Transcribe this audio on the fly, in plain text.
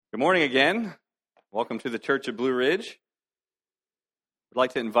Good morning again. Welcome to the Church of Blue Ridge. I'd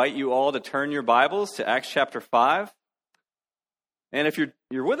like to invite you all to turn your Bibles to Acts chapter 5. And if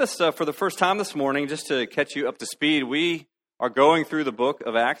you're with us for the first time this morning, just to catch you up to speed, we are going through the book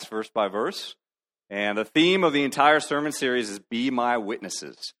of Acts verse by verse. And the theme of the entire sermon series is Be My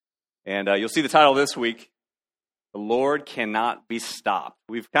Witnesses. And you'll see the title this week, The Lord Cannot Be Stopped.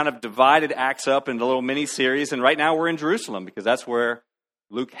 We've kind of divided Acts up into a little mini-series, and right now we're in Jerusalem because that's where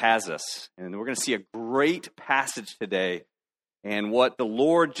Luke has us. And we're going to see a great passage today. And what the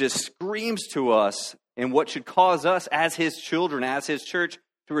Lord just screams to us and what should cause us as His children, as His church,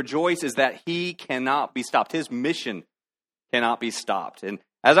 to rejoice is that He cannot be stopped. His mission cannot be stopped. And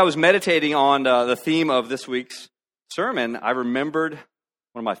as I was meditating on the theme of this week's sermon, I remembered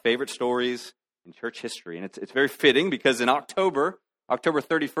one of my favorite stories in church history. And it's very fitting because in October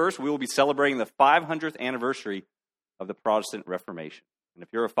 31st, we will be celebrating the 500th anniversary of the Protestant Reformation. And if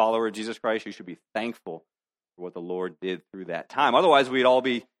you're a follower of Jesus Christ, you should be thankful for what the Lord did through that time. Otherwise, we'd all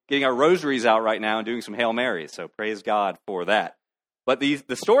be getting our rosaries out right now and doing some Hail Marys. So praise God for that. But the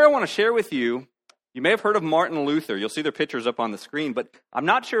story I want to share with you, you may have heard of Martin Luther. You'll see their pictures up on the screen. But I'm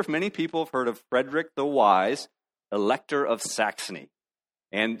not sure if many people have heard of Frederick the Wise, Elector of Saxony.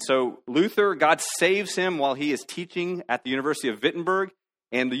 And so Luther, God saves him while he is teaching at the University of Wittenberg.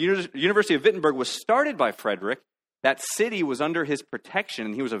 And the University of Wittenberg was started by Frederick. That city was under his protection,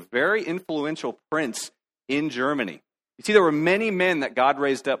 and he was a very influential prince in Germany. You see, there were many men that God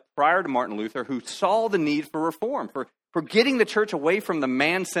raised up prior to Martin Luther who saw the need for reform, for getting the church away from the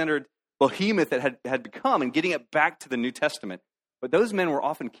man-centered behemoth that had become and getting it back to the New Testament. But those men were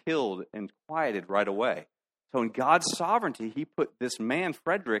often killed and quieted right away. So in God's sovereignty, He put this man,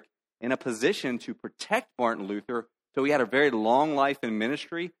 Frederick, in a position to protect Martin Luther so he had a very long life in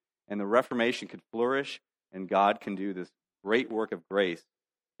ministry and the Reformation could flourish. And God can do this great work of grace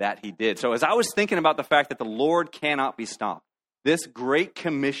that He did. So as I was thinking about the fact that the Lord cannot be stopped, this great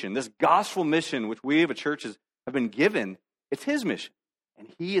commission, this gospel mission, which we as a church have been given, it's His mission. And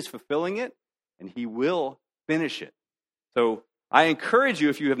He is fulfilling it, and He will finish it. So I encourage you,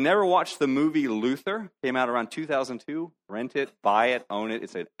 if you have never watched the movie Luther, came out around 2002, rent it, buy it, own it.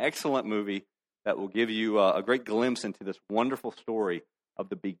 It's an excellent movie that will give you a great glimpse into this wonderful story of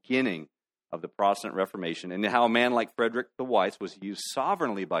the beginning of the Protestant Reformation, and how a man like Frederick the Wise was used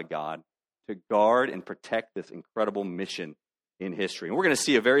sovereignly by God to guard and protect this incredible mission in history. And we're going to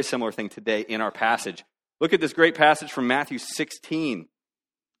see a very similar thing today in our passage. Look at this great passage from Matthew 16,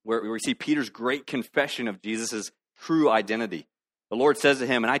 where we see Peter's great confession of Jesus' true identity. The Lord says to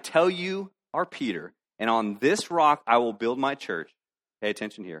him, "And I tell you are Peter, and on this rock I will build my church." Pay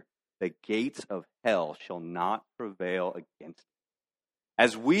attention here. "The gates of hell shall not prevail against it."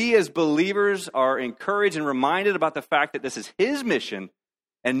 As we as believers are encouraged and reminded about the fact that this is His mission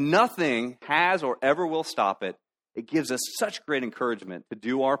and nothing has or ever will stop it, it gives us such great encouragement to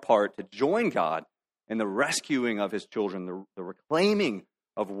do our part to join God in the rescuing of His children, the reclaiming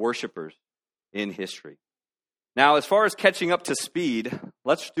of worshipers in history. Now, as far as catching up to speed,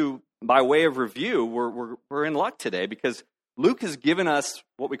 let's do, by way of review, we're in luck today because Luke has given us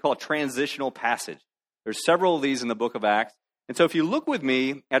what we call a transitional passage. There's several of these in the book of Acts. And so if you look with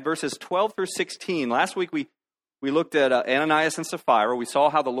me at verses 12 through 16, last week we looked at Ananias and Sapphira. We saw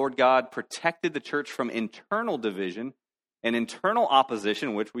how the Lord God protected the church from internal division and internal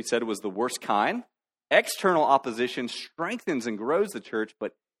opposition, which we said was the worst kind. External opposition strengthens and grows the church,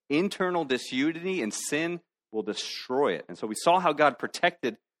 but internal disunity and sin will destroy it. And so we saw how God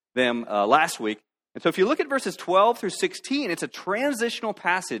protected them last week. And so if you look at verses 12 through 16, it's a transitional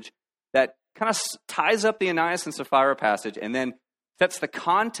passage that kind of ties up the Ananias and Sapphira passage and then sets the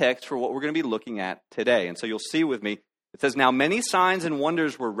context for what we're going to be looking at today. And so you'll see with me, it says, "Now many signs and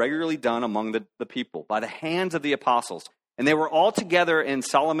wonders were regularly done among the people by the hands of the apostles, and they were all together in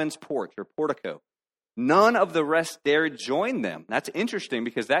Solomon's porch or portico. None of the rest dared join them." That's interesting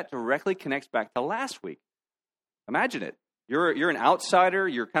because that directly connects back to last week. Imagine it. You're an outsider.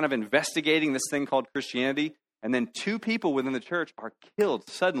 You're kind of investigating this thing called Christianity. And then two people within the church are killed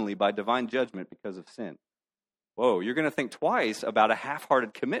suddenly by divine judgment because of sin. Whoa, you're going to think twice about a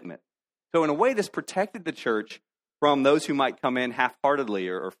half-hearted commitment. So in a way, this protected the church from those who might come in half-heartedly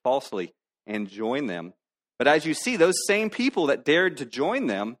or falsely and join them. But as you see, those same people that dared to join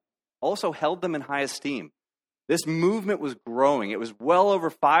them also held them in high esteem. This movement was growing. It was well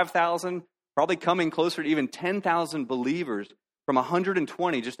over 5,000, probably coming closer to even 10,000 believers from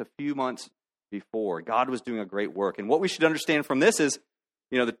 120 just a few months before. God was doing a great work. And what we should understand from this is,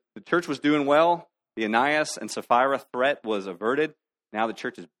 the church was doing well. The Ananias and Sapphira threat was averted. Now the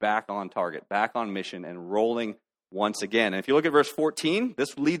church is back on target, back on mission, and rolling once again. And if you look at verse 14,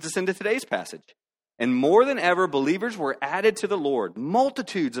 this leads us into today's passage. And more than ever, believers were added to the Lord,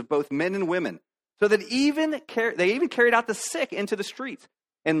 multitudes of both men and women, so that they even carried out the sick into the streets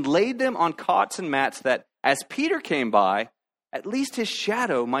and laid them on cots and mats, that as Peter came by, at least his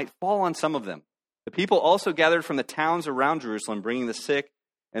shadow might fall on some of them. The people also gathered from the towns around Jerusalem, bringing the sick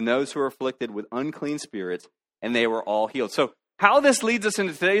and those who were afflicted with unclean spirits, and they were all healed. So how this leads us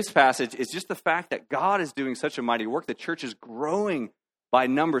into today's passage is just the fact that God is doing such a mighty work. The church is growing by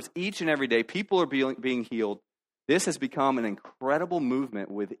numbers each and every day. People are being healed. This has become an incredible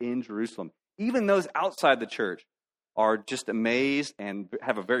movement within Jerusalem. Even those outside the church are just amazed and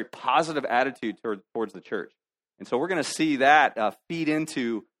have a very positive attitude towards the church. And so we're going to see that feed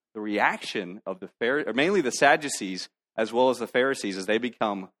into the reaction of mainly the Sadducees as well as the Pharisees as they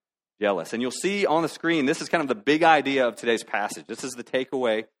become jealous. And you'll see on the screen, this is kind of the big idea of today's passage. This is the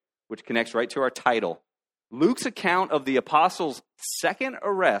takeaway, which connects right to our title. Luke's account of the apostles' second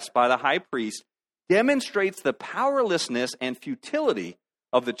arrest by the high priest demonstrates the powerlessness and futility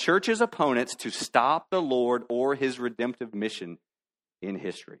of the church's opponents to stop the Lord or his redemptive mission in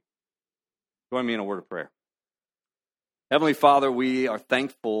history. Join me in a word of prayer. Heavenly Father, we are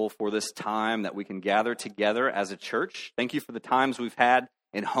thankful for this time that we can gather together as a church. Thank you for the times we've had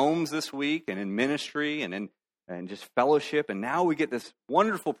in homes this week and in ministry and in just fellowship. And now we get this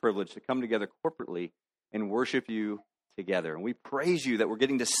wonderful privilege to come together corporately and worship you together. And we praise you that we're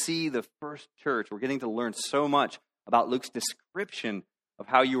getting to see the first church. We're getting to learn so much about Luke's description of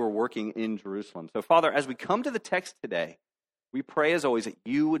how you were working in Jerusalem. So, Father, as we come to the text today, we pray as always that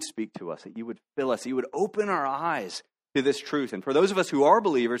you would speak to us, that you would fill us, that you would open our eyes to this truth. And for those of us who are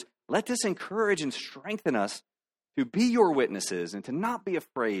believers, let this encourage and strengthen us to be your witnesses and to not be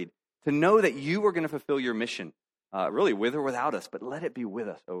afraid, to know that you are going to fulfill your mission, really with or without us, but let it be with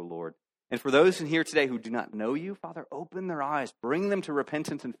us, O Lord. And for those in here today who do not know you, Father, open their eyes, bring them to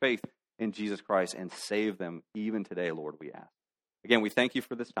repentance and faith in Jesus Christ, and save them even today, Lord, we ask. Again, we thank you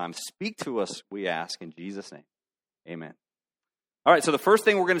for this time. Speak to us, we ask, in Jesus' name. Amen. All right, so the first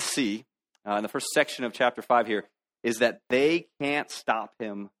thing we're going to see in the first section of chapter 5 here is that they can't stop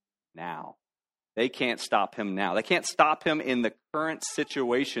him now. They can't stop him now. They can't stop him in the current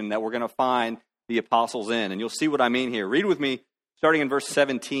situation that we're going to find the apostles in. And you'll see what I mean here. Read with me, starting in verse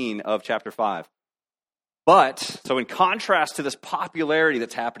 17 of chapter 5. But, so in contrast to this popularity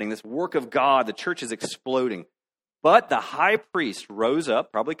that's happening, this work of God, the church is exploding. But the high priest rose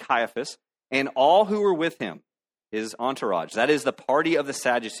up, probably Caiaphas, and all who were with him, his entourage. That is the party of the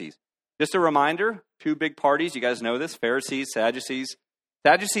Sadducees. Just a reminder, two big parties. You guys know this, Pharisees, Sadducees.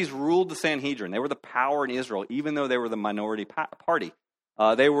 Sadducees ruled the Sanhedrin. They were the power in Israel, even though they were the minority party.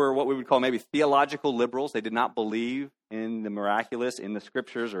 They were what we would call maybe theological liberals. They did not believe in the miraculous, in the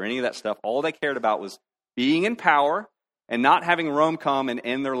scriptures, or any of that stuff. All they cared about was being in power and not having Rome come and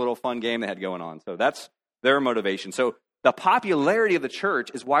end their little fun game they had going on. So that's their motivation. So the popularity of the church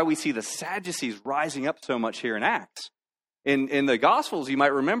is why we see the Sadducees rising up so much here in Acts. In the Gospels, you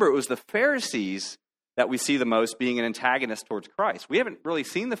might remember, it was the Pharisees that we see the most being an antagonist towards Christ. We haven't really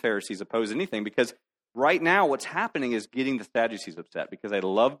seen the Pharisees oppose anything because right now what's happening is getting the Sadducees upset because they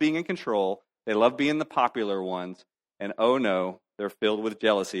love being in control, they love being the popular ones, and oh no, they're filled with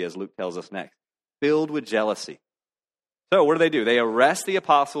jealousy, as Luke tells us next. Filled with jealousy. So what do? They arrest the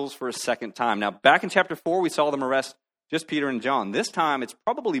apostles for a second time. Now, back in chapter 4, we saw them arrest just Peter and John. This time, it's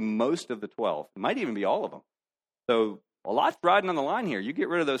probably most of the 12. It might even be all of them. So a lot's riding on the line here. You get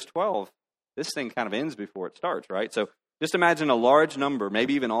rid of those 12, this thing kind of ends before it starts, right? So just imagine a large number,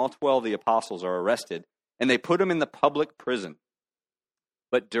 maybe even all 12 of the apostles are arrested, and they put them in the public prison.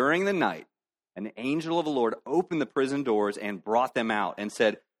 But during the night, an angel of the Lord opened the prison doors and brought them out and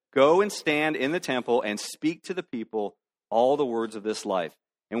said, "Go and stand in the temple and speak to the people all the words of this life."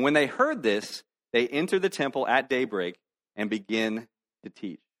 And when they heard this, they entered the temple at daybreak and began to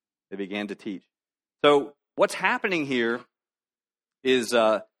teach. They began to teach. So what's happening here is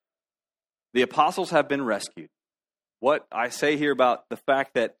the apostles have been rescued. What I say here about the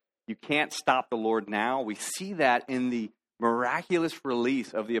fact that you can't stop the Lord now, we see that in the miraculous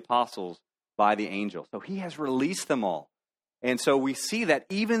release of the apostles by the angel. So he has released them all. And so we see that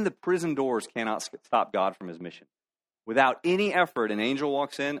even the prison doors cannot stop God from his mission. Without any effort, an angel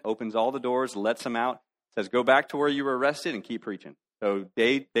walks in, opens all the doors, lets them out, says, "Go back to where you were arrested and keep preaching." So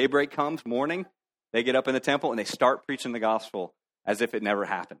daybreak comes, morning, they get up in the temple and they start preaching the gospel as if it never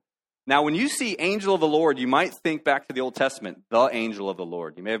happened. Now, when you see angel of the Lord, you might think back to the Old Testament, the angel of the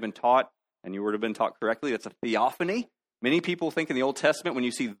Lord. You may have been taught, and you would have been taught correctly, that's a theophany. Many people think in the Old Testament, when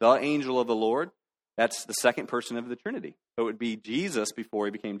you see the angel of the Lord, that's the second person of the Trinity. So it would be Jesus before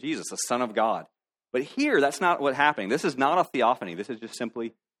he became Jesus, the Son of God. But here, that's not what's happening. This is not a theophany. This is just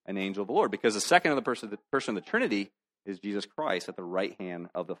simply an angel of the Lord, because the second other person of the Trinity is Jesus Christ at the right hand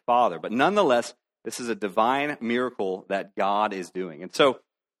of the Father. But nonetheless, this is a divine miracle that God is doing. And so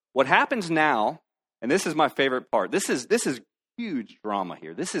what happens now, and this is my favorite part, this is huge drama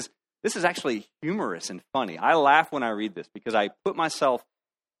here. This is actually humorous and funny. I laugh when I read this because I put myself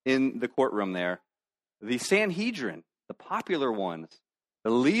in the courtroom there. The Sanhedrin, the popular ones,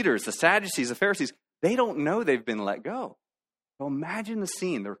 the leaders, the Sadducees, the Pharisees, they don't know they've been let go. So imagine the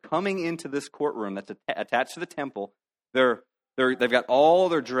scene. They're coming into this courtroom that's attached to the temple. They've got all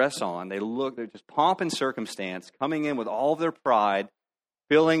their dress on. They're just pomp and circumstance, coming in with all of their pride,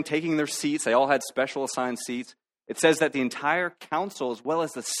 taking their seats. They all had special assigned seats. It says that the entire council, as well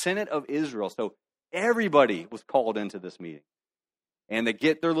as the Senate of Israel, so everybody was called into this meeting. And they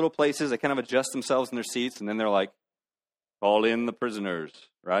get their little places, they kind of adjust themselves in their seats, and then they're like, call in the prisoners,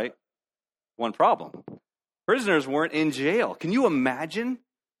 right? One problem. Prisoners weren't in jail. Can you imagine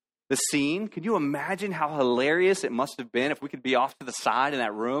the scene? Could you imagine how hilarious it must have been if we could be off to the side in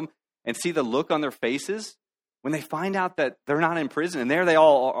that room and see the look on their faces when they find out that they're not in prison? And there they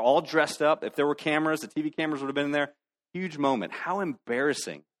all are, all dressed up. If there were cameras, the TV cameras would have been in there. Huge moment. How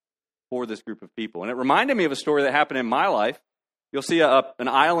embarrassing for this group of people. And it reminded me of a story that happened in my life. You'll see an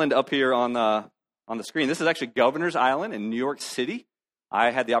island up here on the screen. This is actually Governor's Island in New York City.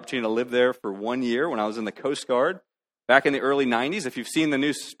 I had the opportunity to live there for 1 year when I was in the Coast Guard back in the early 90s. If you've seen the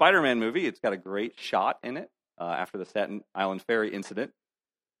new Spider-Man movie, it's got a great shot in it after the Staten Island Ferry incident.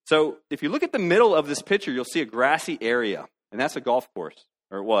 So if you look at the middle of this picture, you'll see a grassy area, and that's a golf course,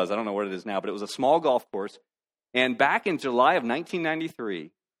 or it was. I don't know what it is now, but it was a small golf course. And back in July of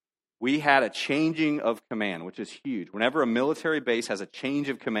 1993, we had a changing of command, which is huge. Whenever a military base has a change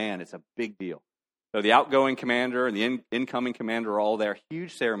of command, it's a big deal. So the outgoing commander and the incoming commander are all there.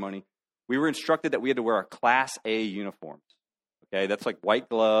 Huge ceremony. We were instructed that we had to wear our Class A uniforms. Okay, that's like white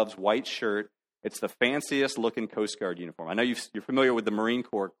gloves, white shirt. It's the fanciest looking Coast Guard uniform. I know you're familiar with the Marine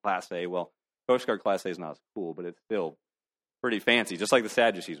Corps Class A. Well, Coast Guard Class A is not as cool, but it's still pretty fancy, just like the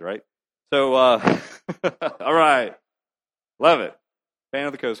Sadducees, right? So, all right. Love it. Fan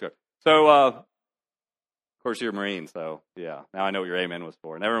of the Coast Guard. So, of course, you're a Marine, so yeah. Now I know what your amen was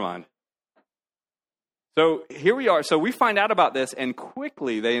for. Never mind. So here we are. So we find out about this, and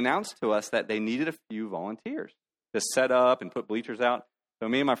quickly they announced to us that they needed a few volunteers to set up and put bleachers out. So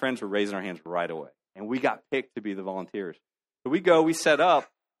me and my friends were raising our hands right away, and we got picked to be the volunteers. So we set up,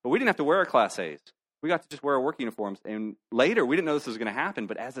 but we didn't have to wear our Class A's. We got to just wear our work uniforms, and later, we didn't know this was going to happen,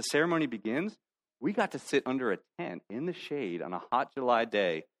 but as the ceremony begins, we got to sit under a tent in the shade on a hot July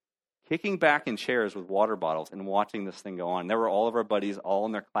day, kicking back in chairs with water bottles and watching this thing go on. There were all of our buddies, all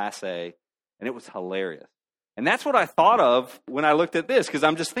in their Class A, and it was hilarious. And that's what I thought of when I looked at this, because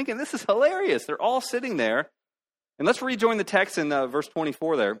I'm just thinking, this is hilarious. They're all sitting there. And let's rejoin the text in verse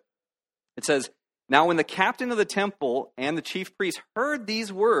 24 there. It says, "Now when the captain of the temple and the chief priests heard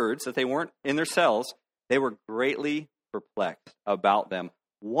these words, that they weren't in their cells, they were greatly perplexed about them,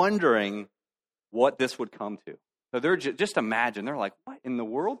 wondering what this would come to." So they're just imagine. They're like, what in the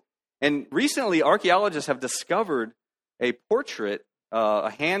world? And recently, archaeologists have discovered a portrait,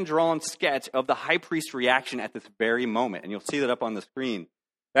 a hand-drawn sketch of the high priest's reaction at this very moment. And you'll see that up on the screen.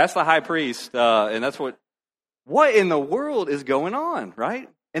 That's the high priest, and that's what in the world is going on, right?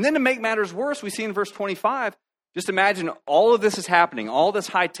 And then to make matters worse, we see in verse 25, just imagine all of this is happening, all this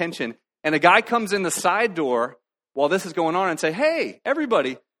high tension, and a guy comes in the side door while this is going on and say, "Hey,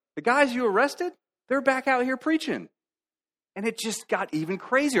 everybody, the guys you arrested, they're back out here preaching." And it just got even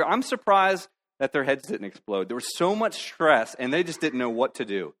crazier. I'm surprised that their heads didn't explode. There was so much stress, and they just didn't know what to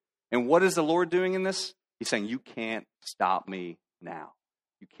do. And what is the Lord doing in this? He's saying, you can't stop me now.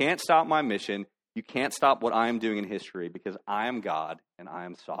 You can't stop my mission. You can't stop what I am doing in history, because I am God and I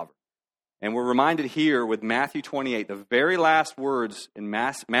am sovereign. And we're reminded here with Matthew 28, the very last words in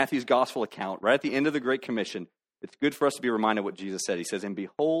Matthew's gospel account, right at the end of the Great Commission. It's good for us to be reminded what Jesus said. He says, "And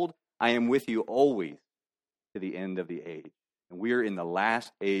behold, I am with you always to the end of the age." And we are in the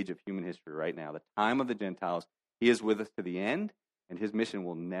last age of human history right now, the time of the Gentiles. He is with us to the end, and his mission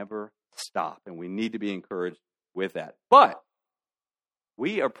will never stop. And we need to be encouraged with that. But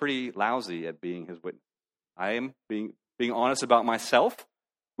we are pretty lousy at being his witness. I am being honest about myself.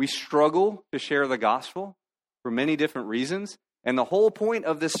 We struggle to share the gospel for many different reasons. And the whole point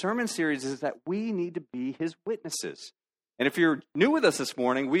of this sermon series is that we need to be his witnesses. And if you're new with us this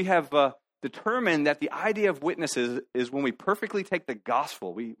morning, we have determined that the idea of witnesses is when we perfectly take the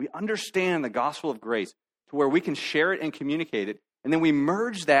gospel, we understand the gospel of grace to where we can share it and communicate it, and then we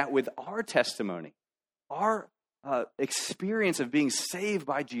merge that with our testimony, our experience of being saved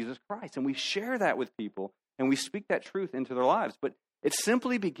by Jesus Christ. And we share that with people, and we speak that truth into their lives. But it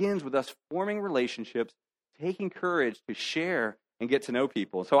simply begins with us forming relationships, taking courage to share and get to know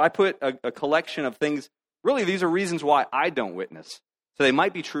people. So I put a collection of things. Really, these are reasons why I don't witness. So they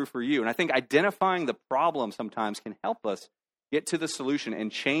might be true for you. And I think identifying the problem sometimes can help us get to the solution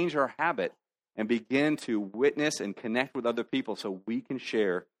and change our habit and begin to witness and connect with other people so we can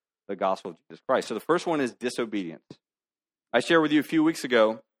share the gospel of Jesus Christ. So the first one is disobedience. I shared with you a few weeks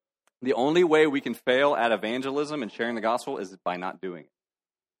ago, the only way we can fail at evangelism and sharing the gospel is by not doing it.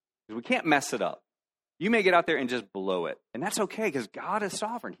 Because we can't mess it up. You may get out there and just blow it. And that's okay because God is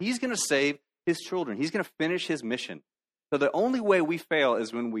sovereign. He's going to save his children. He's going to finish his mission. So the only way we fail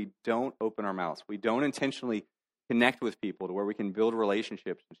is when we don't open our mouths. We don't intentionally connect with people to where we can build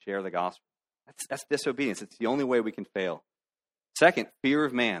relationships and share the gospel. That's disobedience. It's the only way we can fail. Second, fear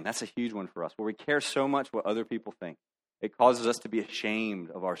of man. That's a huge one for us, where we care so much what other people think. It causes us to be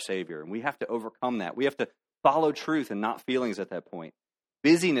ashamed of our Savior, and we have to overcome that. We have to follow truth and not feelings at that point.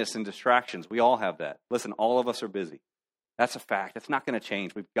 Busyness and distractions. We all have that. Listen, all of us are busy. That's a fact. That's not going to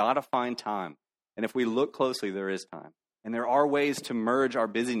change. We've got to find time. And if we look closely, there is time. And there are ways to merge our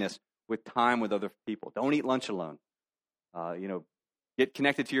busyness with time with other people. Don't eat lunch alone. Get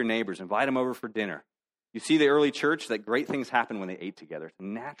connected to your neighbors. Invite them over for dinner. You see the early church, that great things happen when they ate together. It's a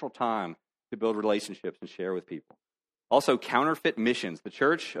natural time to build relationships and share with people. Also, counterfeit missions. The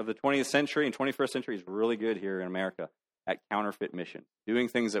church of the 20th century and 21st century is really good here in America at counterfeit mission, doing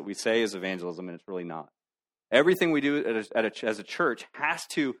things that we say is evangelism and it's really not. Everything we do as a church has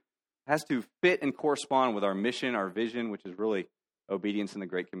to fit and correspond with our mission, our vision, which is really obedience in the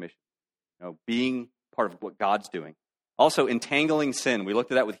Great Commission. Being part of what God's doing. Also, entangling sin. We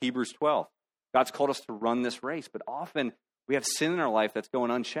looked at that with Hebrews 12. God's called us to run this race, but often we have sin in our life that's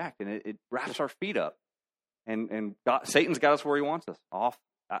going unchecked, and it wraps our feet up. And Satan's got us where he wants us, off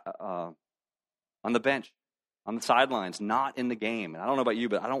on the bench, on the sidelines, not in the game. And I don't know about you,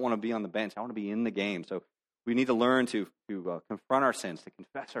 but I don't want to be on the bench. I want to be in the game. So we need to learn to confront our sins, to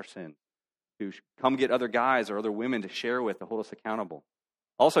confess our sins, to come get other guys or other women to share with, to hold us accountable.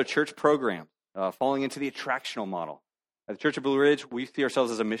 Also, church programs, falling into the attractional model. At the Church of Blue Ridge, we see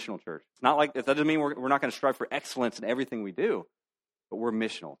ourselves as a missional church. It's not like that doesn't mean we're not going to strive for excellence in everything we do, but we're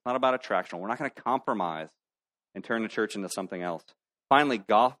missional. It's not about attractional. We're not going to compromise and turn the church into something else. Finally,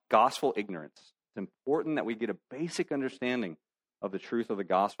 gospel ignorance. It's important that we get a basic understanding of the truth of the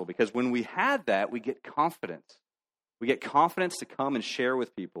gospel, because when we have that, we get confidence. We get confidence to come and share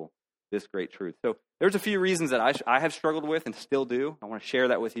with people this great truth. So there's a few reasons that I have struggled with and still do. I want to share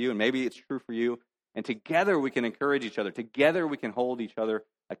that with you, and maybe it's true for you. And together we can encourage each other. Together we can hold each other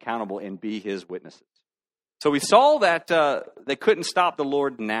accountable and be his witnesses. So we saw that they couldn't stop the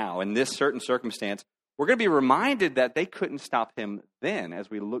Lord now in this certain circumstance. We're going to be reminded that they couldn't stop him then as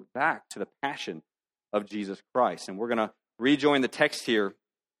we look back to the passion of Jesus Christ. And we're going to rejoin the text here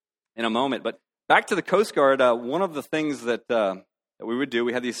in a moment. But back to the Coast Guard, one of the things that we would do,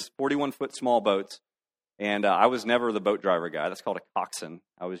 we had these 41-foot small boats. And I was never the boat driver guy. That's called a coxswain.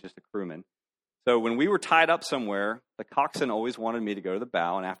 I was just a crewman. So when we were tied up somewhere, the coxswain always wanted me to go to the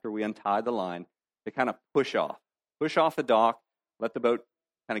bow, and after we untied the line, to kind of push off the dock, let the boat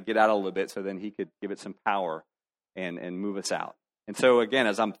kind of get out a little bit so then he could give it some power and move us out. And so again,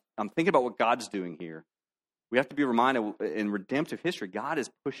 as I'm thinking about what God's doing here, we have to be reminded in redemptive history, God is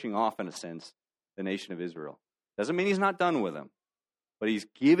pushing off, in a sense, the nation of Israel. Doesn't mean he's not done with them, but he's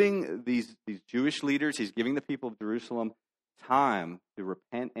giving these Jewish leaders, he's giving the people of Jerusalem time to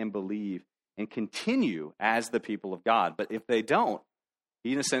repent and believe and continue as the people of God. But if they don't,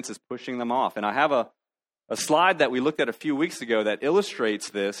 he, in a sense, is pushing them off. And I have a slide that we looked at a few weeks ago that illustrates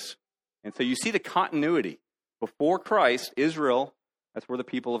this. And so you see the continuity. Before Christ, Israel, that's where the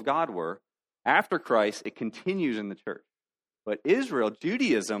people of God were. After Christ, it continues in the church. But Israel,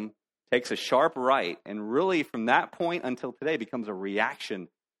 Judaism, takes a sharp right, and really from that point until today becomes a reaction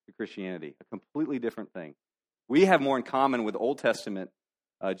to Christianity, a completely different thing. We have more in common with Old Testament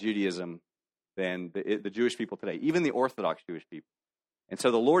Judaism than the Jewish people today, even the Orthodox Jewish people. And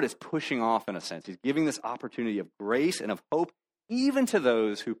so the Lord is pushing off, in a sense. He's giving this opportunity of grace and of hope, even to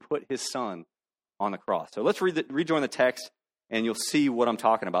those who put his son on the cross. So let's rejoin the text, and you'll see what I'm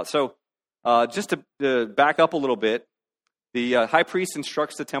talking about. So just to back up a little bit, the high priest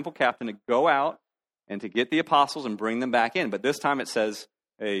instructs the temple captain to go out and to get the apostles and bring them back in. But this time it says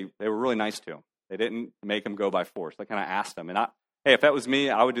they were really nice to him. They didn't make him go by force. They kind of asked him. And hey, if that was me,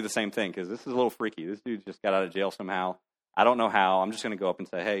 I would do the same thing, because this is a little freaky. This dude just got out of jail somehow. I don't know how. I'm just going to go up and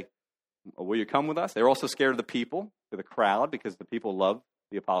say, hey, will you come with us? They were also scared of the people, of the crowd, because the people loved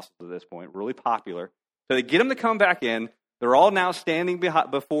the apostles at this point, really popular. So they get him to come back in. They're all now standing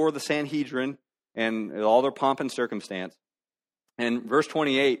before the Sanhedrin and all their pomp and circumstance. And verse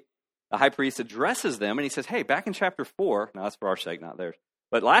 28, the high priest addresses them, and he says, hey, back in chapter 4, now that's for our sake, not theirs,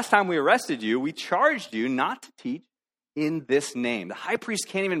 but last time we arrested you, we charged you not to teach in this name. The high priest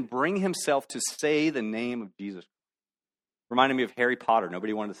can't even bring himself to say the name of Jesus. Reminded me of Harry Potter.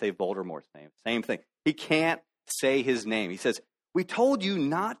 Nobody wanted to say Voldemort's name. Same thing. He can't say his name. He says, we told you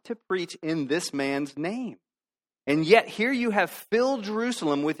not to preach in this man's name. And yet here you have filled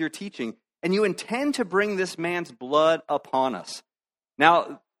Jerusalem with your teaching, and you intend to bring this man's blood upon us.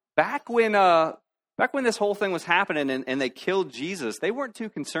 Now, back when this whole thing was happening and they killed Jesus, they weren't too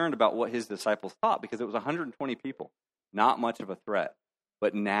concerned about what his disciples thought because it was 120 people. Not much of a threat.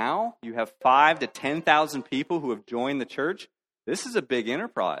 But now you have 5,000 to 10,000 people who have joined the church. This is a big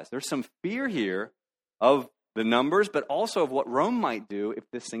enterprise. There's some fear here of the numbers, but also of what Rome might do if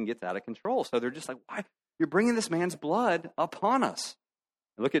this thing gets out of control. So they're just like, why? You're bringing this man's blood upon us.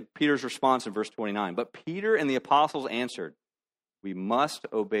 Look at Peter's response in verse 29. But Peter and the apostles answered, we must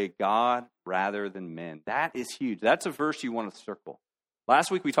obey God rather than men. That is huge. That's a verse you want to circle.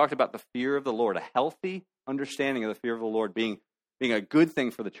 Last week we talked about the fear of the Lord, a healthy understanding of the fear of the Lord being a good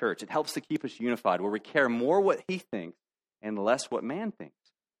thing for the church. It helps to keep us unified, where we care more what he thinks and less what man thinks.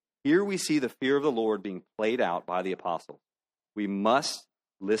 Here we see the fear of the Lord being played out by the apostles. We must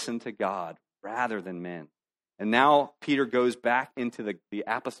listen to God rather than men. And now Peter goes back into the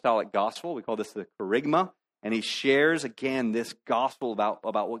apostolic gospel. We call this the kerygma. And he shares again this gospel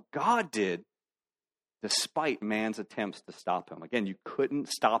about what God did despite man's attempts to stop him. Again, you couldn't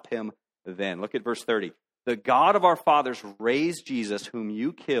stop him then. Look at verse 30. The God of our fathers raised Jesus, whom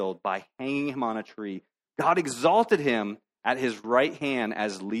you killed by hanging him on a tree. God exalted him at his right hand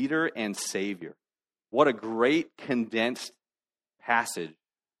as leader and savior. What a great condensed passage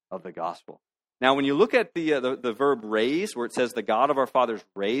of the gospel. Now, when you look at the verb raise, where it says the God of our fathers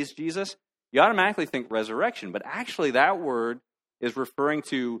raised Jesus, you automatically think resurrection. But actually that word is referring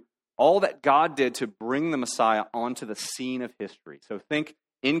to all that God did to bring the Messiah onto the scene of history. So think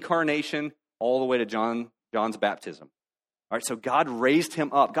incarnation all the way to John's baptism. All right, so God raised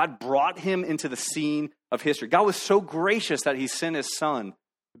him up. God brought him into the scene of history. God was so gracious that he sent his son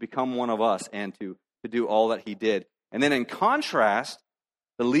to become one of us and to do all that he did. And then in contrast,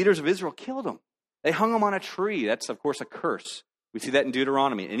 the leaders of Israel killed him. They hung him on a tree. That's, of course, a curse. We see that in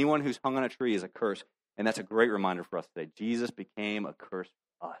Deuteronomy. Anyone who's hung on a tree is a curse. And that's a great reminder for us today. Jesus became a curse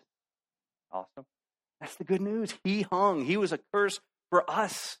for us. Awesome. That's the good news. He hung. He was a curse for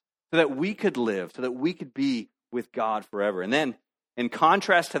us so that we could live, so that we could be with God forever. And then, in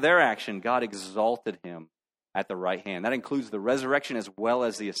contrast to their action, God exalted him at the right hand. That includes the resurrection as well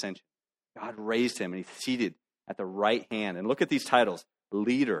as the ascension. God raised him, and he's seated at the right hand. And look at these titles: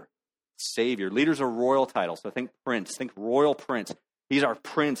 leader, savior. Leaders are royal titles, so think prince, think royal prince. He's our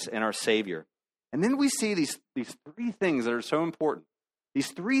prince and our savior. And then we see these three things that are so important.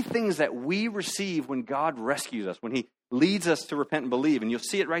 These three things that we receive when God rescues us, when he leads us to repent and believe. And you'll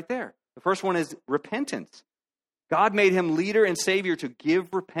see it right there. The first one is repentance. God made him leader and savior to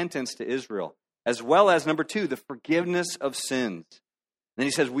give repentance to Israel, as well as, number two, the forgiveness of sins. Then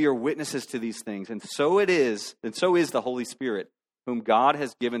he says, we are witnesses to these things, and so it is, and so is the Holy Spirit, whom God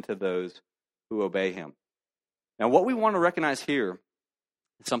has given to those who obey him. Now, what we want to recognize here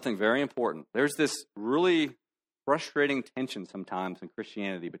is something very important. There's this really frustrating tension sometimes in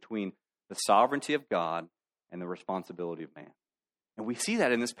Christianity between the sovereignty of God and the responsibility of man. And we see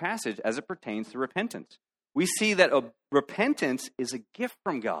that in this passage as it pertains to repentance. We see that repentance is a gift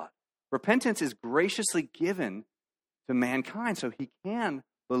from God. Repentance is graciously given to mankind so he can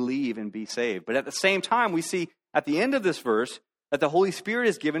believe and be saved. But at the same time, we see at the end of this verse that the Holy Spirit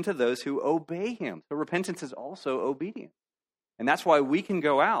is given to those who obey him. So repentance is also obedience. And that's why we can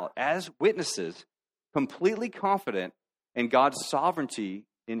go out as witnesses completely confident in God's sovereignty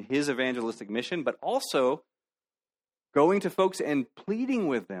in his evangelistic mission, but also going to folks and pleading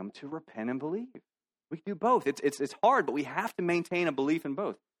with them to repent and believe. We can do both. It's hard, but we have to maintain a belief in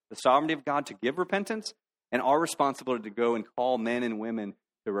both. The sovereignty of God to give repentance and our responsibility to go and call men and women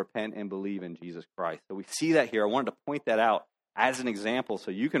to repent and believe in Jesus Christ. So we see that here. I wanted to point that out as an example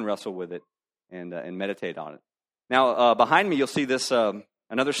so you can wrestle with it and meditate on it. Now, behind me, you'll see this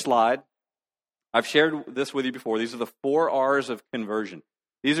another slide. I've shared this with you before. These are the 4 R's of conversion.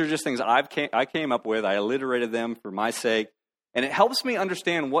 These are just things I came up with. I alliterated them for my sake. And it helps me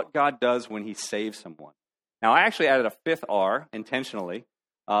understand what God does when he saves someone. Now, I actually added a 5th R intentionally,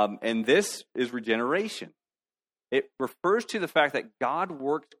 and this is regeneration. It refers to the fact that God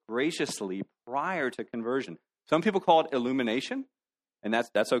worked graciously prior to conversion. Some people call it illumination. and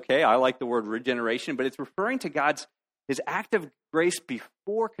that's okay. I like the word regeneration, but it's referring to his act of grace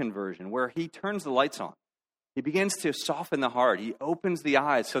before conversion, where he turns the lights on. He begins to soften the heart. He opens the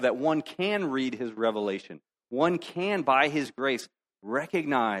eyes so that one can read his revelation. One can, by his grace,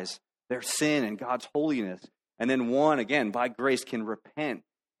 recognize their sin and God's holiness. And then one, again, by grace, can repent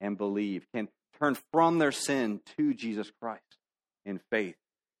and believe, can turn from their sin to Jesus Christ in faith.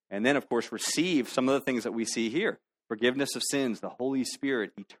 And then, of course, receive some of the things that we see here. Forgiveness of sins, the Holy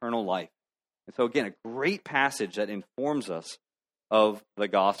Spirit, eternal life. And so, again, a great passage that informs us of the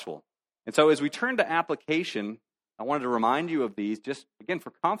gospel. And so as we turn to application, I wanted to remind you of these just, again,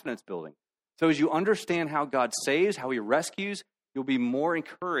 for confidence building. So as you understand how God saves, how he rescues, you'll be more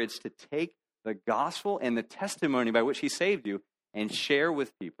encouraged to take the gospel and the testimony by which he saved you and share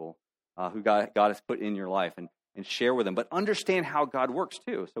with people who God has put in your life and share with them. But understand how God works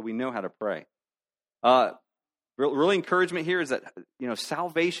too, so we know how to pray. Really encouragement here is that,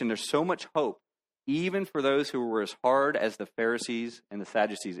 salvation, there's so much hope, even for those who were as hard as the Pharisees and the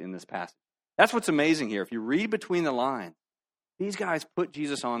Sadducees in this passage. That's what's amazing here. If you read between the lines, these guys put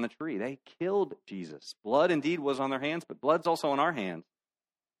Jesus on the tree. They killed Jesus. Blood indeed was on their hands, but blood's also on our hands.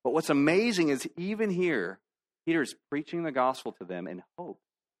 But what's amazing is even here, Peter's preaching the gospel to them in hope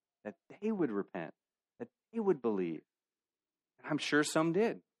that they would repent, that they would believe. And I'm sure some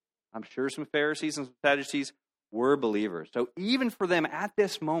did. I'm sure some Pharisees and some Sadducees were believers. So even for them at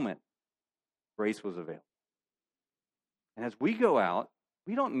this moment, grace was available. And as we go out,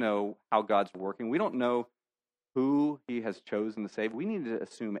 we don't know how God's working. We don't know who he has chosen to save. We need to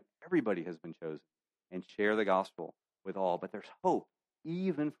assume everybody has been chosen and share the gospel with all. But there's hope,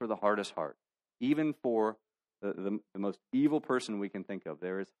 even for the hardest heart, even for the most evil person we can think of.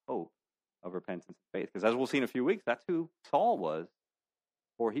 There is hope of repentance and faith. Because as we'll see in a few weeks, that's who Saul was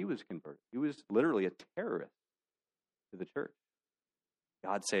before he was converted. He was literally a terrorist to the church.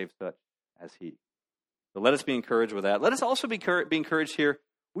 God saved such as he. So let us be encouraged with that. Let us also be encouraged here.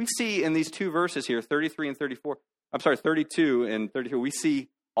 We see in these two verses here, 32 and 34, we see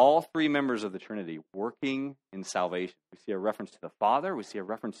all three members of the Trinity working in salvation. We see a reference to the Father, we see a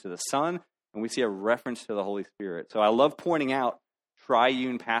reference to the Son, and we see a reference to the Holy Spirit. So I love pointing out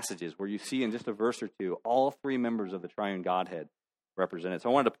triune passages where you see in just a verse or two all three members of the triune Godhead represented. So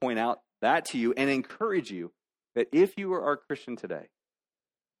I wanted to point out that to you and encourage you that if you are a Christian today,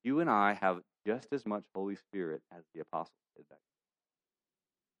 you and I have just as much Holy Spirit as the apostles did back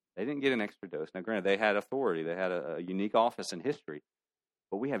then. They didn't get an extra dose. Now, granted, they had authority. They had a unique office in history.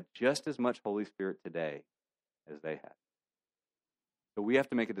 But we have just as much Holy Spirit today as they had. So we have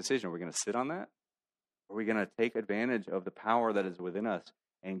to make a decision. Are we going to sit on that? Or are we going to take advantage of the power that is within us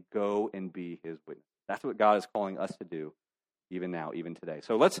and go and be his witness? That's what God is calling us to do even now, even today.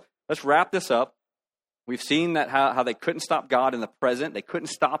 So let's wrap this up. We've seen that how they couldn't stop God in the present. They couldn't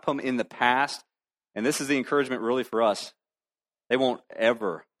stop him in the past. And this is the encouragement really for us. They won't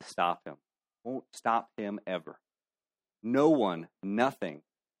ever stop him. Won't stop him ever. No one, nothing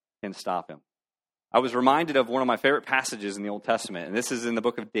can stop him. I was reminded of one of my favorite passages in the Old Testament, and this is in the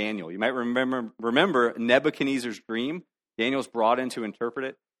book of Daniel. You might remember Nebuchadnezzar's dream. Daniel's brought in to interpret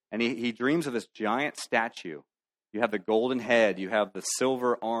it, and he dreams of this giant statue. You have the golden head, you have the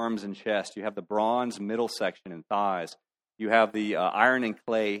silver arms and chest, you have the bronze middle section and thighs, you have the iron and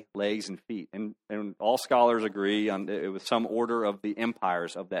clay legs and feet. And all scholars agree on it was some order of the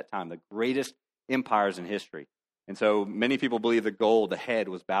empires of that time, the greatest empires in history. And so many people believe the gold, the head,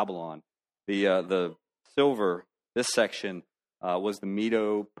 was Babylon. The silver, this section, was the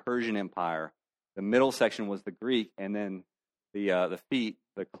Medo-Persian Empire. The middle section was the Greek, and then the feet,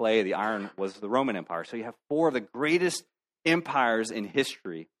 the clay, the iron, was the Roman Empire. So you have four of the greatest empires in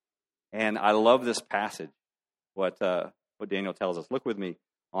history. And I love this passage, what Daniel tells us. Look with me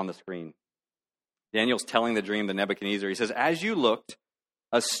on the screen. Daniel's telling the dream to Nebuchadnezzar. He says, "As you looked,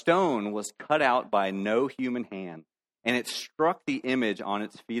 a stone was cut out by no human hand, and it struck the image on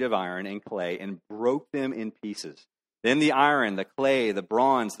its feet of iron and clay and broke them in pieces. Then the iron, the clay, the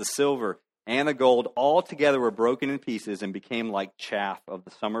bronze, the silver, and the gold all together were broken in pieces and became like chaff of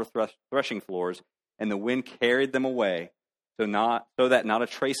the summer threshing floors, and the wind carried them away so that not a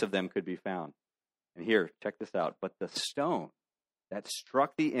trace of them could be found." And here, check this out. "But the stone that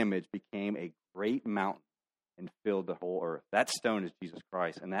struck the image became a great mountain and filled the whole earth." That stone is Jesus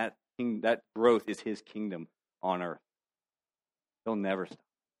Christ, and that growth is his kingdom on earth. He'll never stop.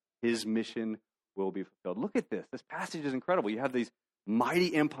 His mission will be fulfilled. Look at this. This passage is incredible. You have these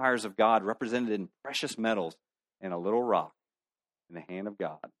mighty empires of God represented in precious metals, and a little rock in the hand of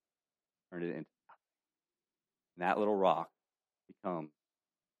God turned it into nothing. And that little rock becomes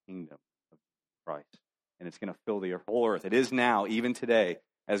the kingdom of Christ. and it's going to fill the whole earth. It is now, even today,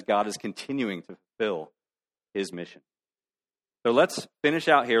 as God is continuing to fulfill his mission. So let's finish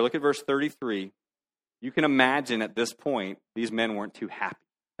out here. Look at verse 33. You can imagine at this point, these men weren't too happy.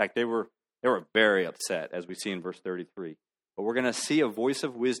 In fact, they were very upset, as we see in verse 33. But we're going to see a voice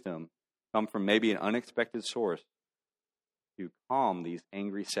of wisdom come from maybe an unexpected source to calm these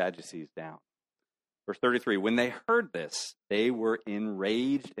angry Sadducees down. Verse 33, when they heard this, they were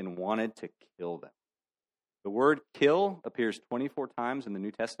enraged and wanted to kill them. The word kill appears 24 times in the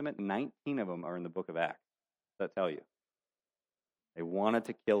New Testament. 19 of them are in the book of Acts. What does that tell you? They wanted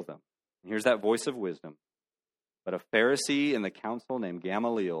to kill them. And here's that voice of wisdom. But a Pharisee in the council named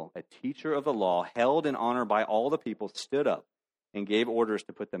Gamaliel, a teacher of the law, held in honor by all the people, stood up and gave orders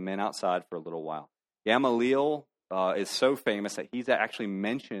to put the men outside for a little while. Gamaliel is so famous that he's actually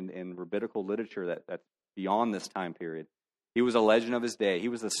mentioned in rabbinical literature that's beyond this time period. He was a legend of his day. He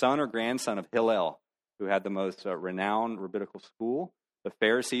was the son or grandson of Hillel, who had the most renowned rabbinical school. The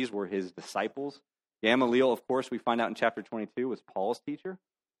Pharisees were his disciples. Gamaliel, of course, we find out in chapter 22, was Paul's teacher.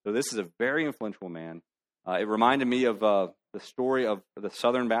 So this is a very influential man. It reminded me of the story of the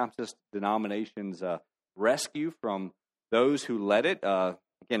Southern Baptist denomination's rescue from those who led it.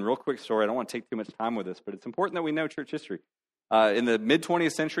 Again, real quick story. I don't want to take too much time with this, but it's important that we know church history. In the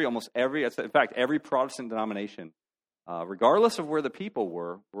mid-20th century, every Protestant denomination, regardless of where the people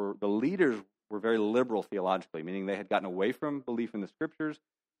were the leaders were very liberal theologically, meaning they had gotten away from belief in the Scriptures,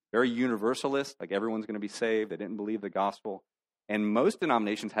 very universalist, like everyone's going to be saved. They didn't believe the gospel. And most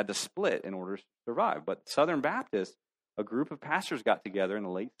denominations had to split in order to survive. But Southern Baptists, a group of pastors got together in the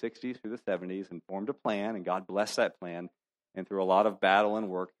late 60s through the 70s and formed a plan, and God blessed that plan. And through a lot of battle and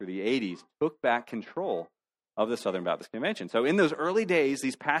work through the 80s, took back control of the Southern Baptist Convention. So in those early days,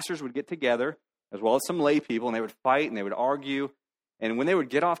 these pastors would get together, as well as some lay people, and they would fight and they would argue. And when they would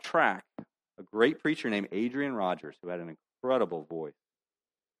get off track, a great preacher named Adrian Rogers, who had an incredible voice,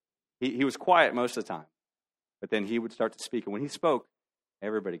 he was quiet most of the time, but then he would start to speak. And when he spoke,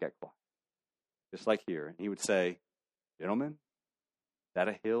 everybody got quiet, just like here. And he would say, "Gentlemen, is that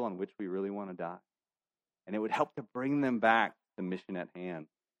a hill on which we really want to die?" And it would help to bring them back to the mission at hand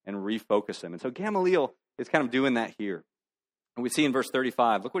and refocus them. And so Gamaliel is kind of doing that here. And we see in verse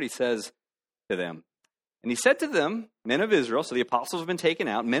 35, look what he says to them. And he said to them, men of Israel, so the apostles have been taken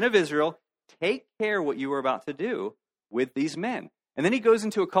out, men of Israel, take care what you are about to do with these men. And then he goes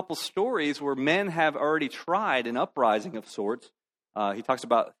into a couple stories where men have already tried an uprising of sorts. He talks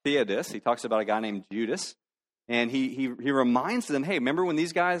about Theudas. He talks about a guy named Judas. And he reminds them, hey, remember when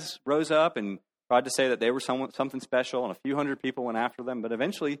these guys rose up and tried to say that they were something special, and a few hundred people went after them, but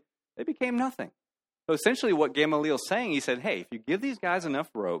eventually they became nothing. So essentially what Gamaliel's saying, he said, hey, if you give these guys enough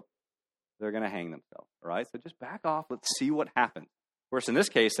rope, they're going to hang themselves, all right? So just back off. Let's see what happens. Of course, in this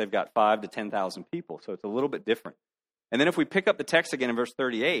case, they've got 5,000 to 10,000 people, so it's a little bit different. And then if we pick up the text again in verse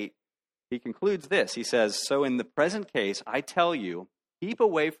 38, he concludes this. He says, so in the present case, I tell you, keep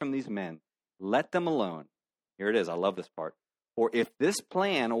away from these men. Let them alone. Here it is. I love this part. For if this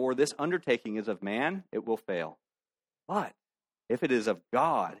plan or this undertaking is of man, it will fail. But if it is of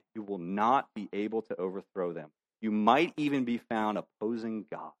God, you will not be able to overthrow them. You might even be found opposing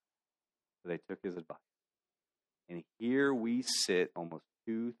God. So they took his advice. And here we sit almost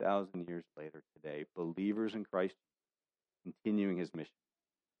 2,000 years later today, believers in Christ, continuing his mission.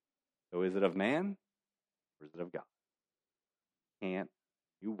 So is it of man or is it of God?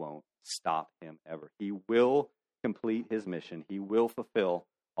 You won't stop him ever. He will complete his mission. He will fulfill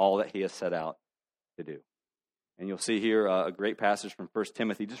all that he has set out to do. And you'll see here a great passage from 1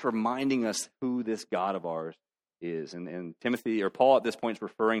 Timothy just reminding us who this God of ours is. And Timothy, or Paul at this point, is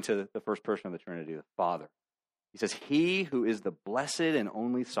referring to the first person of the Trinity, the Father. He says, he who is the blessed and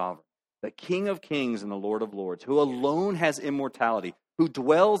only sovereign, the King of kings and the Lord of lords, who alone has immortality, who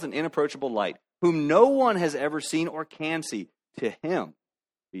dwells in inapproachable light, whom no one has ever seen or can see, to him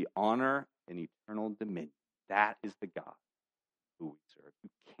be honor and eternal dominion. That is the God who we serve. You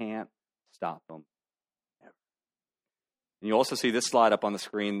can't stop him ever. And you also see this slide up on the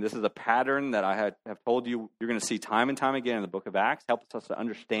screen. This is a pattern that I have told you you're going to see time and time again in the book of Acts. Helps us to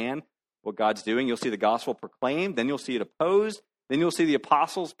understand what God's doing. You'll see the gospel proclaimed, then you'll see it opposed, then you'll see the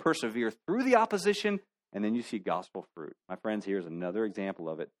apostles persevere through the opposition, and then you see gospel fruit. My friends, here's another example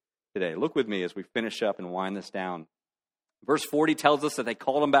of it today. Look with me as we finish up and wind this down. Verse 40 tells us that they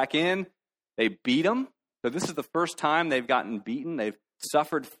called them back in. They beat them. So this is the first time they've gotten beaten. They've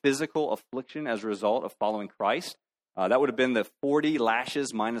suffered physical affliction as a result of following Christ. That would have been the 40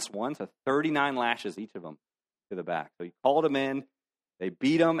 lashes minus 1, so 39 lashes each of them to the back. So he called them in, they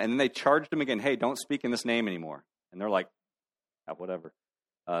beat them, and then they charged them again. Hey, don't speak in this name anymore. And they're like, whatever.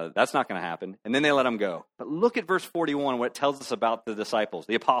 That's not going to happen. And then they let them go. But look at verse 41, what it tells us about the disciples,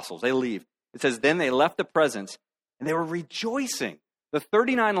 the apostles. They leave. It says, then they left the presence, and they were rejoicing. The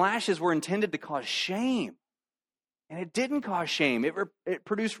 39 lashes were intended to cause shame. And it didn't cause shame. It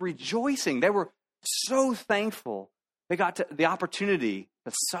produced rejoicing. They were so thankful they got the opportunity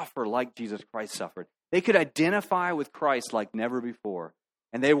to suffer like Jesus Christ suffered. They could identify with Christ like never before.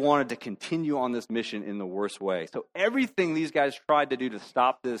 And they wanted to continue on this mission in the worst way. So everything these guys tried to do to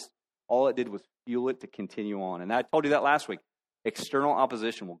stop this, all it did was fuel it to continue on. And I told you that last week. External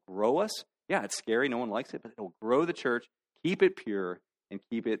opposition will grow us. Yeah, it's scary. No one likes it. But it will grow the church, keep it pure, and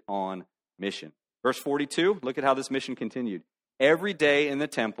keep it on mission. Verse 42, look at how this mission continued. Every day in the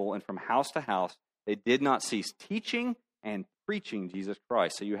temple and from house to house, they did not cease teaching and preaching Jesus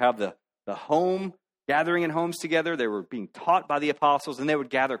Christ. So you have the home, gathering in homes together. They were being taught by the apostles, and they would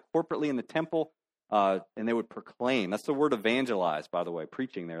gather corporately in the temple, and they would proclaim. That's the word evangelize, by the way,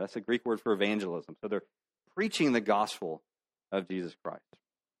 preaching there. That's the Greek word for evangelism. So they're preaching the gospel of Jesus Christ.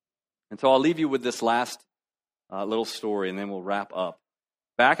 And so I'll leave you with this last little story, and then we'll wrap up.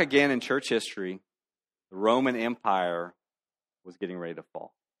 Back again in church history, the Roman Empire was getting ready to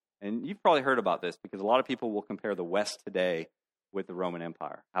fall. And you've probably heard about this because a lot of people will compare the West today with the Roman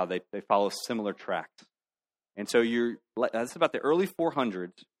Empire, how they follow similar tracks. And so that's about the early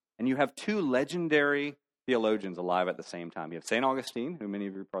 400s, and you have two legendary theologians alive at the same time. You have St. Augustine, who many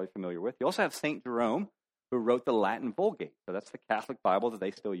of you are probably familiar with. You also have St. Jerome, who wrote the Latin Vulgate. So that's the Catholic Bible that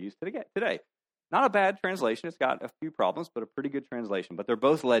they still use today. Not a bad translation. It's got a few problems, but a pretty good translation. But they're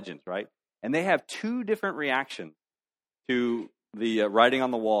both legends, right? And they have two different reactions to the writing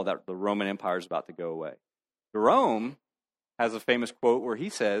on the wall that the Roman Empire is about to go away. Jerome has a famous quote where he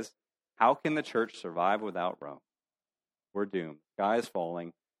says, how can the church survive without Rome? We're doomed. The sky is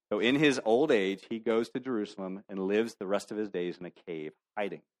falling. So in his old age, he goes to Jerusalem and lives the rest of his days in a cave,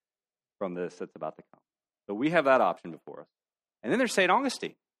 hiding from this that's about to come. So we have that option before us. And then there's St.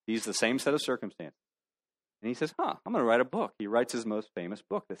 Augustine. He's the same set of circumstances. And he says, I'm going to write a book. He writes his most famous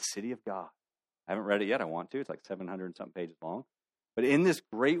book, The City of God. I haven't read it yet. I want to. It's like 700 and something pages long. But in this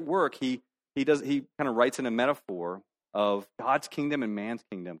great work, he kind of writes in a metaphor of God's kingdom and man's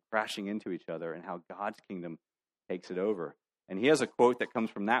kingdom crashing into each other and how God's kingdom takes it over. And he has a quote that comes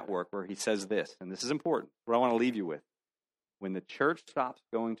from that work where he says this, and this is important, what I want to leave you with. When the church stops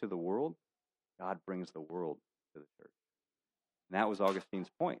going to the world, God brings the world to the church. And that was Augustine's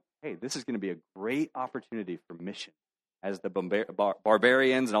point. Hey, this is going to be a great opportunity for mission. As the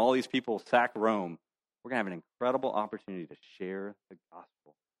barbarians and all these people sack Rome, we're going to have an incredible opportunity to share the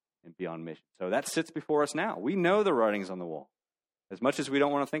gospel and be on mission. So that sits before us now. We know the writings on the wall. As much as we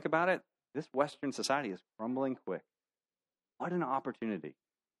don't want to think about it, this Western society is crumbling quick. What an opportunity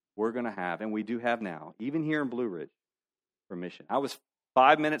we're going to have, and we do have now, even here in Blue Ridge, for mission. I was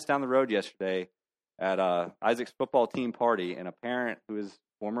 5 minutes down the road yesterday at Isaac's football team party, and a parent who is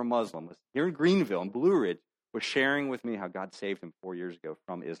former Muslim was here in Greenville, in Blue Ridge, was sharing with me how God saved him 4 years ago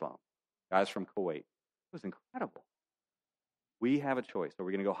from Islam. Guys from Kuwait. It was incredible. We have a choice. Are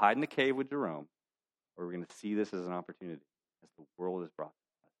we going to go hide in the cave with Jerome, or are we going to see this as an opportunity as the world is brought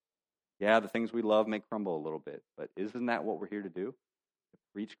to us? Yeah, the things we love may crumble a little bit, but isn't that what we're here to do? To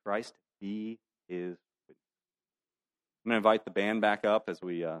preach Christ, to be his witness. I'm going to invite the band back up as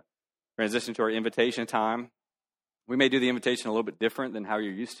we transition to our invitation time. We may do the invitation a little bit different than how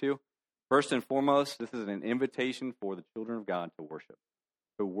you're used to. First and foremost, this is an invitation for the children of God to worship.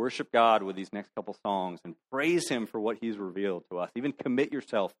 To worship God with these next couple songs and praise him for what he's revealed to us. Even commit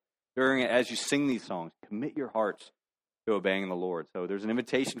yourself during it as you sing these songs. Commit your hearts to obeying the Lord. So there's an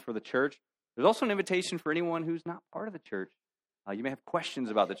invitation for the church. There's also an invitation for anyone who's not part of the church. You may have questions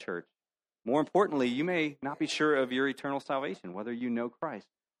about the church. More importantly, you may not be sure of your eternal salvation, whether you know Christ.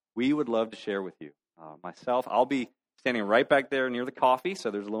 We would love to share with you. Myself, I'll be standing right back there near the coffee, so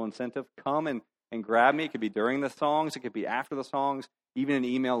there's a little incentive. Come and grab me. It could be during the songs. It could be after the songs. Even an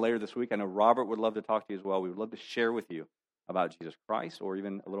email later this week. I know Robert would love to talk to you as well. We would love to share with you about Jesus Christ or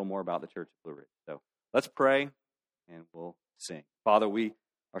even a little more about the Church of Blue Ridge. So let's pray and we'll sing. Father, we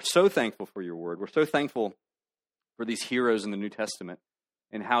are so thankful for your word. We're so thankful for these heroes in the New Testament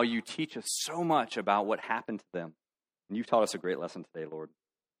and how you teach us so much about what happened to them. And you've taught us a great lesson today, Lord.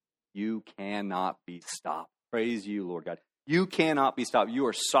 You cannot be stopped. Praise you, Lord God. You cannot be stopped. You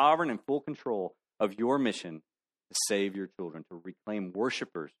are sovereign and full control of your mission to save your children, to reclaim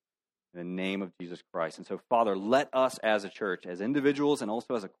worshipers in the name of Jesus Christ. And so, Father, let us as a church, as individuals and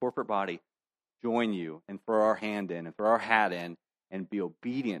also as a corporate body, join you and throw our hand in and throw our hat in and be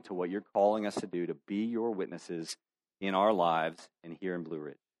obedient to what you're calling us to do, to be your witnesses in our lives and here in Blue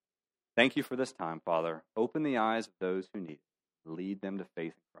Ridge. Thank you for this time, Father. Open the eyes of those who need it. lead them to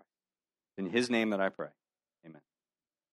faith in Christ. In his name that I pray.